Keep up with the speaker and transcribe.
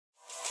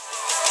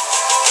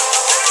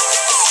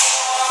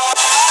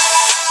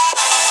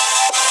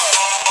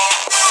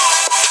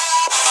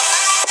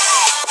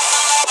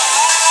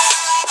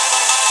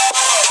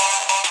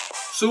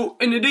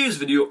in today's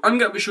video, I'm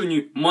going to be showing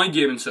you my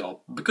gaming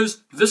setup,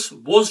 because this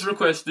was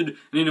requested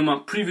in one of my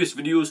previous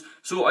videos,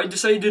 so I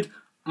decided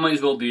I might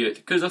as well do it,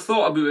 because I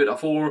thought about it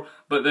before,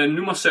 but then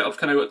my setup's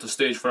kind of got to the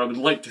stage where I would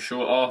like to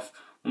show it off.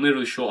 Well, not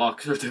really show it off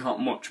because I do that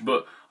much,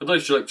 but I'd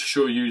like to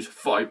show you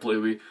what I play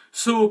with.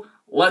 So,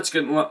 let's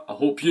get into it. I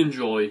hope you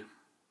enjoy.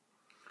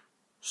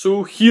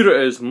 So here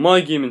it is,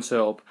 my gaming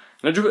setup,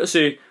 and I just want to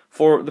say,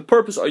 for the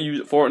purpose I use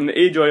it for and the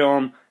age I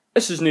am,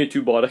 this is not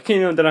too bad. I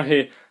kind of didn't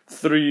have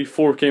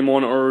 3-4K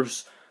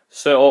monitors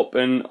set up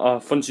and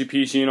a fancy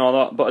PC and all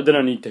that, but I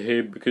didn't need to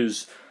have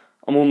because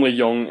I'm only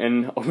young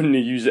and I wouldn't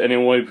use it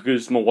anyway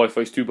because my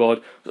Wi-Fi's too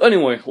bad. So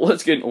anyway,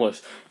 let's get into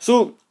this.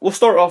 So we'll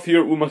start off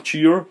here with my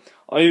chair.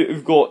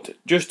 I've got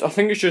I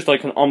think it's just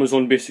like an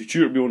Amazon basic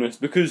chair, to be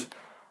honest, because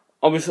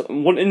I was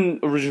wanting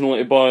originally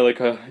to buy like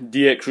a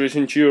DX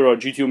racing chair or a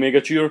GT Omega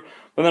chair,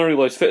 but then I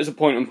realised fit is a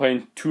point in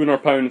paying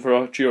 £200 for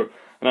a chair,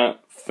 and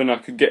I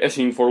could get this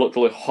in for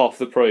literally half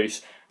the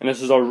price. And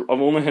this is I've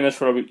only had this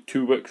for about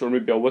 2 weeks or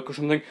maybe a week or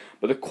something,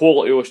 but the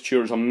quality of this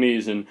chair is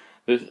amazing.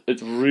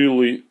 It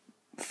really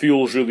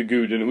feels really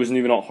good, and it wasn't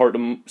even that hard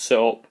to set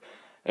up.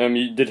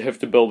 You did have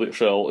to build it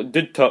yourself. It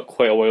did take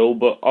quite a while,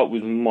 but that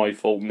was my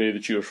fault, maybe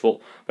the chair's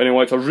fault. But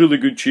anyway, it's a really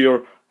good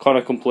chair,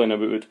 can't complain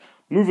about it.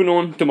 Moving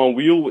on to my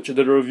wheel, which I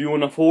did a review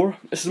on before.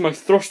 This is my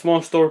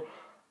Thrustmaster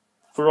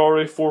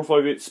Ferrari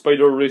 458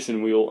 Spider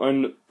racing wheel,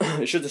 and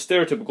it's just a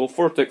stereotypical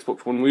first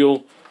Xbox One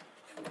wheel.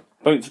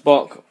 Bounce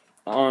back,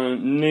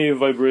 and no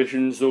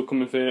vibrations though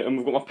coming from it, and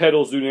we've got my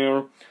pedals down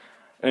there,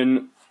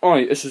 and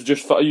this is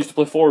just I used to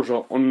play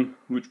Forza on,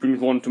 which brings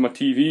me on to my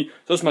TV.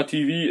 So that's my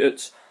TV.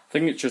 I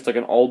think it's just like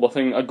an Alba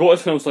thing. I got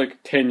it when I was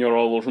like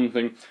 10-year-old or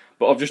something,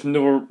 but I've just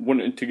never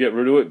wanted to get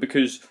rid of it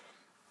because,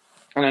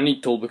 and I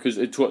need to, because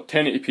it's got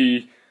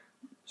 1080p,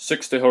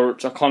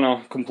 60Hz. I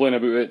can't complain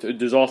about it. It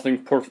does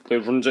everything perfectly.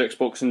 It runs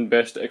Xbox and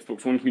best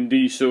Xbox One can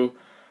do. So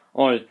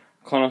I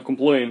can't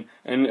complain.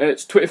 And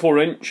it's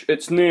 24-inch.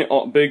 It's not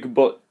that big,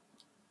 but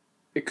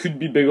it could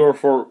be bigger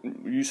for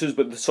uses.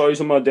 But the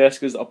size of my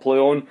desk is I play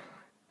on,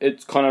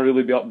 it's kind of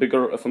really be up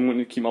bigger if I'm going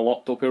to keep my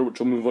laptop here,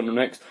 which I'll move on to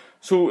next.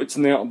 So it's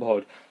not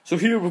bad. So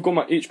here we've got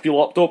my HP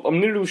laptop. I'm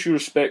not really sure the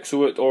specs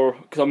of it, or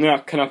because I'm not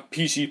a kind of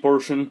PC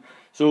person,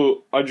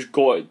 so I just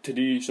got it to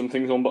do some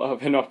things on. But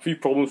I've had a few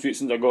problems with it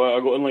since I got it. I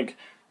got it on like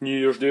New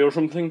Year's Day or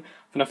something.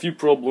 I've had a few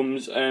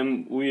problems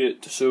with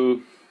it,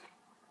 so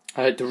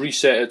I had to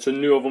reset it. So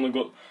now I've only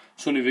got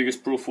Sony Vegas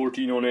Pro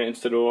 14 on it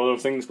instead of other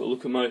things. But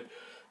look at my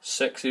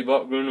sexy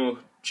background of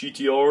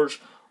GTRs.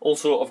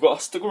 Also, I've got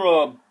a sticker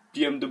of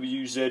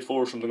BMW Z4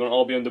 or something on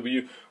all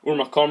BMW or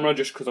my camera,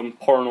 just because I'm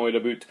paranoid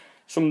about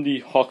somebody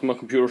hacking my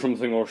computer or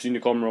something, or seeing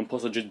the camera, and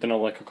plus I just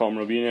didn't like a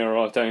camera being there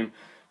all the time.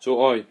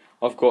 So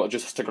I've got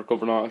just a sticker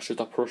cover now. It's just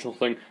a personal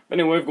thing. But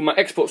anyway, I've got my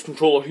Xbox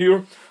controller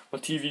here, my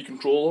TV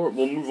controller.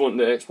 We'll move on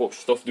to the Xbox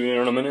stuff doing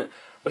there in a minute.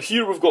 But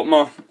here we've got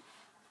my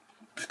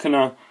kind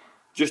of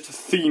just a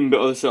theme bit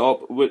of the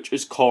setup, which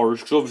is cars,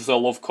 because obviously I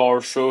love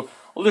cars. So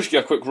I'll just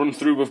get a quick run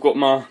through. We've got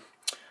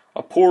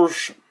a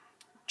Porsche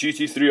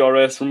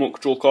GT3 RS remote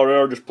control car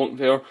there, just plunked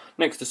there,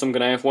 next to some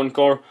kind of F1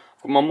 car.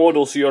 I've got my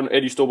models here,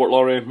 Eddie Stobart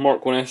Larry,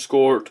 Mark 1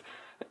 Escort,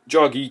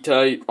 Jag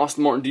E-Type,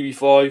 Aston Martin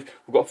DB5.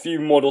 We've got a few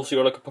models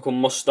here, like a couple of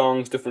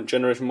Mustangs, different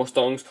generation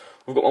Mustangs.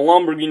 We've got my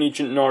Lamborghini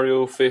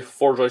Centenario for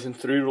Forza Horizon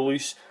 3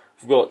 release.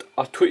 We've got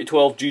a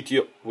 2012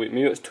 GT, wait,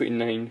 maybe it's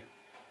 29.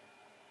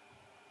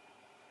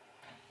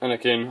 And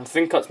again, I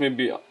think that's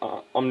maybe,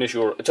 I'm not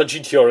sure, it's a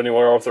GTR anyway,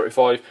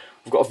 R35.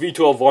 We've got a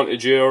V12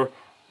 Vantage Air,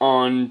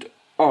 and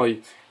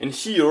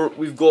here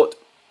we've got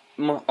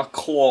a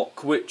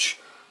clock, which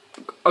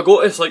I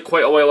got this like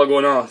quite a while ago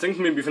now. I think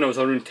maybe when I was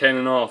around 10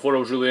 and a half, where I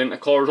was really into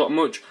cars that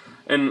much.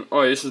 And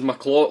this is my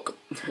clock.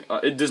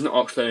 It doesn't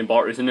actually have any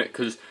batteries in it,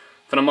 because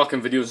when I'm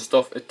making videos and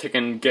stuff,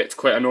 it gets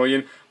quite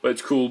annoying. But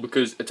it's cool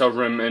because it's a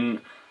rim,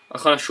 and I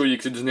can't show you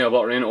because it doesn't have a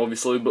battery in it,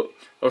 obviously. But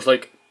there's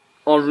like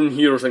around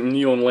here, there's like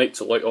neon lights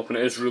that light up, and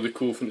it is really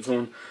cool when it's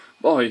on.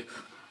 But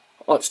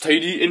that's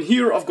tidy. In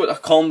here I've got a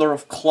calendar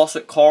of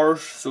classic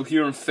cars. So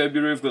here in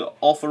February I've got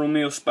the Alfa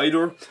Romeo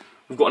Spider.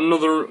 We've got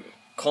another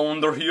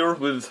calendar here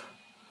with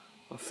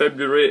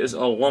February is a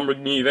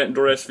Lamborghini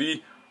Aventador SV.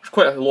 There's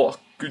quite a lot of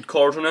good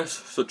cars on this,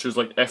 such as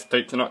like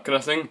F-types and that kind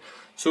of thing.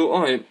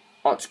 So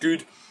that's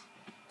good.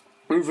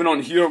 Moving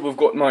on here, we've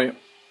got my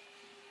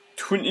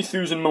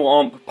 20,000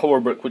 milliamp power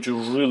brick, which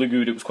is really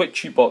good. It was quite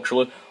cheap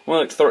actually,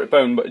 only like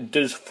 £30, but it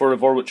does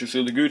forever, which is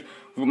really good.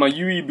 We've got my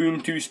UE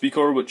Boom 2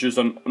 speaker, which is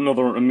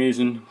another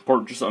amazing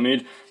purchase that I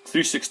made.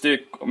 360,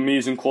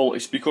 amazing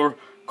quality speaker.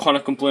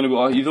 Can't complain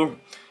about that either.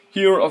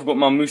 Here I've got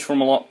my mouse for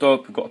my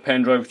laptop. I've got a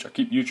pen drive which I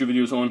keep YouTube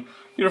videos on.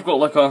 Here I've got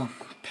like a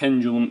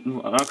pendulum.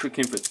 No, it actually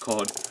came for its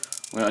card.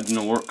 Wait, that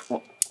didn't work.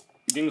 Well,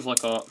 things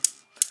like that.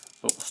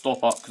 So I'll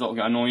stop that because that'll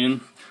get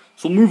annoying.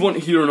 So I'll move on to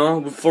here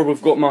now before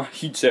we've got my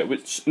headset,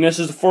 and this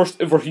is the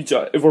first ever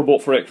headset I ever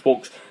bought for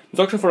Xbox. It's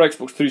actually for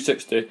Xbox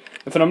 360.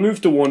 And when I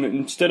moved to one,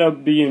 instead of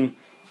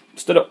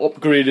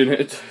upgrading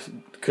it,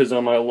 because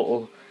I'm a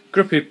little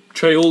grippy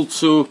child,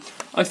 so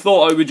I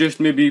thought I would just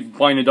maybe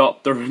wind it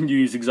up. They're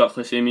use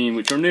exactly the same aim,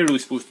 which are not really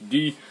supposed to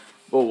do.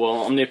 oh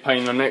well, I'm not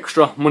paying an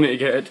extra money to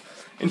get it.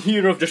 And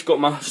here I've just got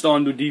my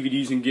standard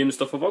DVDs and game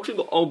stuff. I've actually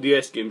got all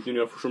DS games in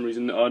here for some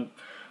reason that I'd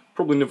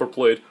probably never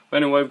played.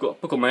 But anyway, I've got a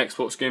couple of my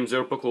Xbox games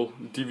there, a couple of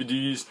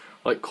DVDs,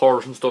 like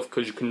Cars and stuff,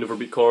 because you can never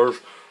beat Cars.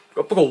 I've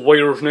got a couple of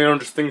wires in there,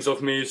 just things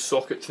I've made,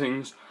 socket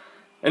things.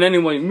 And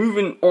anyway,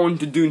 moving on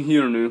to doing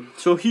here now.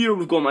 So here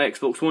we've got my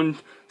Xbox One,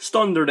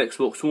 standard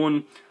Xbox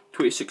One,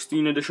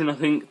 2016 edition I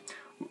think.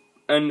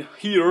 And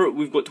here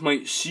we've got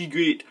my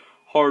Seagate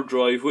hard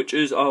drive, which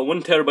is a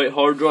 1TB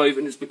hard drive,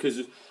 and it's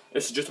because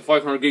it's just a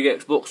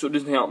 500GB Xbox, so it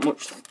doesn't have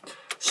much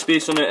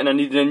space on it, and I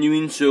needed a new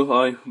one, so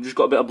I've just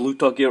got a bit of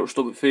Bluetooth gear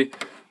stuck with it.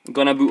 I'm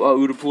gonna boot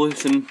out of the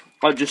place, and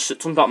I just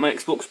sit on that my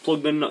Xbox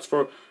plugged in. That's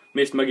for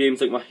most of my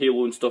games, like my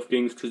Halo and stuff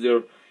games, because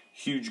they're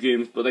huge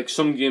games. But like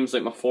some games,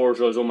 like my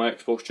Forza, is on my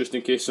Xbox just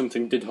in case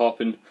something did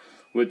happen,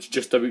 which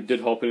just about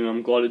did happen, and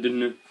I'm glad it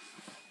didn't.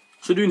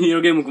 So doing here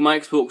again, we've got my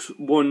Xbox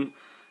One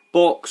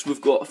box. We've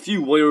got a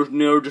few wires in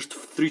there, just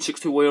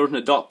 360 wires and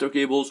adapter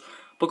cables,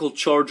 a couple of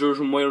chargers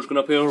and wires going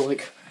up here.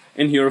 Like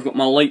in here, I've got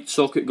my light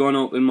socket going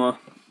up and my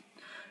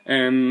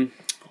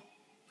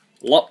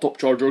laptop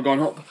charger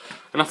going up.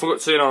 And I forgot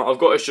to say that I've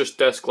got this just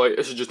desk light.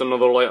 This is just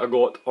another light I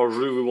got a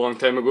really long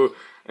time ago,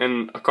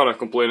 and I can't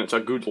complain. It's a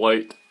good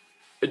light.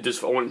 It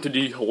does what I want it to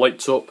do.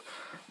 Lights up.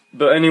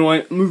 But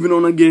anyway, moving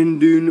on again,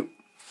 doing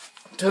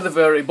to the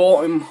very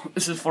bottom.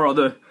 This is for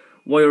the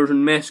wires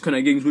and mesh kind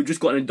of gigs. We've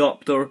just got an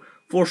adapter,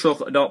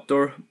 4-socket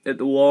adapter at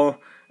the wall,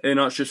 and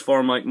that's just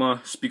for my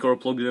speaker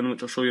plugs in,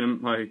 which I'll show you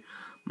in my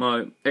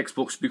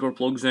Xbox speaker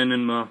plugs in,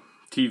 and my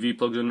TV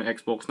plugs in, the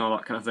Xbox and all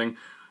that kind of thing.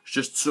 It's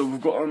just so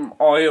we've got an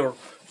IR.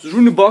 So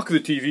on the back of the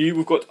TV,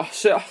 we've got a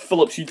set of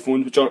Philips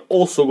headphones, which I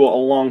also got a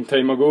long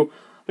time ago.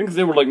 I think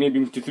they were like maybe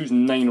in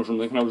 2009 or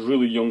something, when I was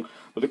really young.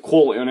 But the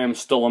quality on them is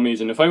still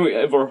amazing. If I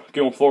ever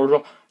get on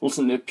Forza,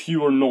 listen to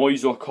pure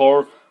noise of a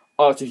car,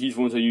 that's the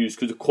headphones I use,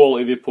 because the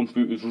quality they pump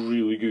out is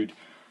really good.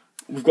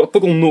 We've got a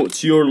couple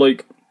notes here,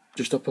 like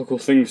just a couple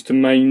things to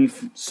mind,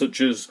 such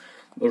as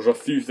there's a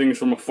few things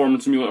from my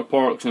Farming Simulator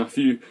Parks and a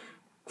few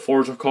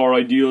Forza car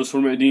ideas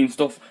for me to do and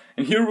stuff.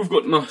 And here we've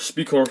got my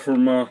speaker for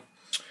my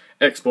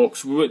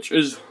Xbox, which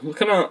is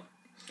kind of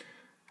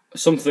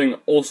something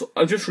also.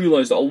 I just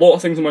realised that a lot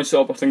of things in my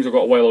setup are things I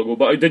got a while ago,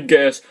 but I did get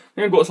this. I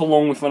think I got this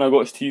along with when I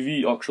got this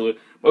TV actually,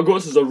 but I got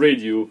this as a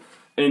radio,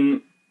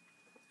 and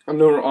I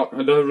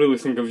don't really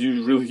think I've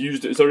really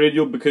used it as a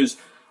radio, because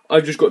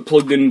I've just got it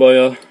plugged in by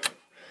a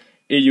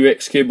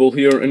AUX cable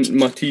here into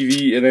my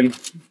TV, and then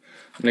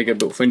I get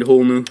able to find a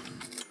hole now.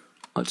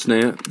 That's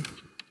not it.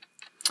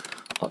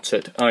 That's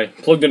it. Aye,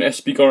 plugged in a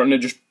speaker and it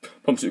just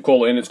pumps out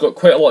quality, and it's got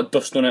quite a lot of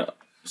dust on it.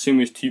 Same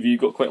with TV,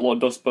 got quite a lot of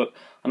dust, but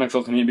I'm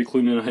actually going to be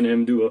cleaning a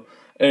hand do it.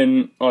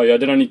 And oh yeah, I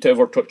didn't need to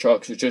ever touch that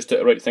because it's just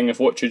the right thing.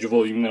 If I want to change the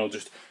volume, then I'll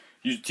just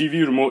use the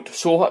TV remote.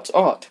 So that's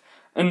that.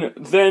 And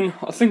then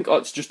I think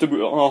that's just about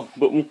it all.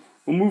 But we'll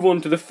move on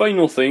to the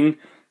final thing,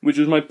 which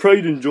is my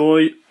pride and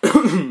joy.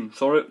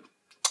 Sorry,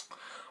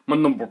 my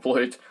number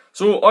plate.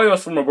 So I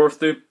asked for my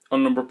birthday a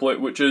number plate,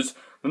 which is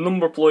the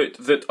number plate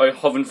that I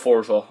have in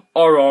Forza,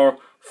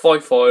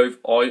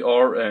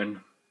 RR55IRN.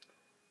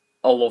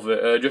 I love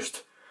it. It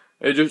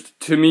just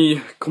to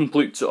me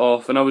completes it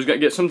off. And I was gonna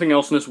get something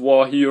else in this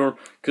wall here,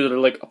 because they're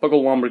like a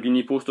couple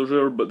Lamborghini posters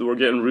there, but they were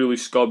getting really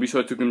scabby, so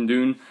I took them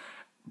down.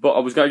 But I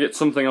was gonna get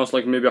something else,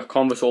 like maybe a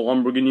canvas or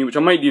Lamborghini, which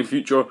I might do in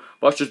future,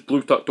 but that's just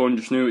blue tacked on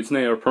just now. It's not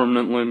there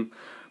permanently.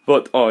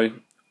 But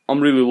I'm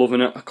really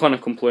loving it. I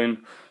can't complain.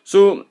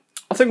 So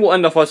I think we'll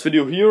end off this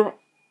video here.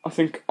 I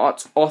think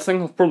that's all. I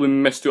think I've probably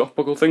missed out a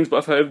couple of things, but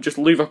if I have, just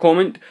leave a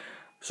comment.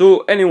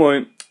 So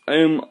anyway,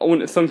 I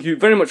want to thank you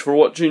very much for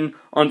watching,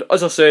 and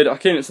as I said, I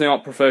can't say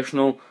I'm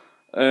professional,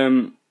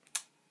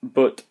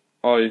 but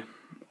I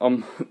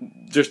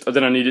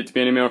didn't need it to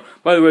be anymore.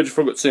 By the way, I just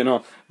forgot to say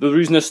now, the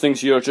reason this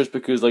thing's here is just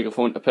because, like, if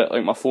I want to put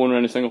like my phone or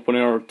anything up on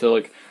air to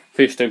like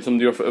FaceTime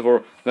somebody or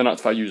whatever, then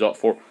that's what I use that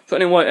for. So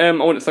anyway, I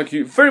want to thank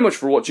you very much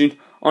for watching,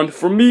 and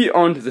for me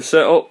and the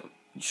setup,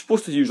 you're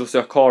supposed to usually say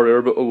a car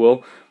here, but oh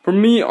well. For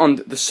me and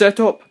the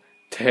setup,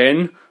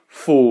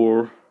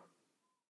 10-4.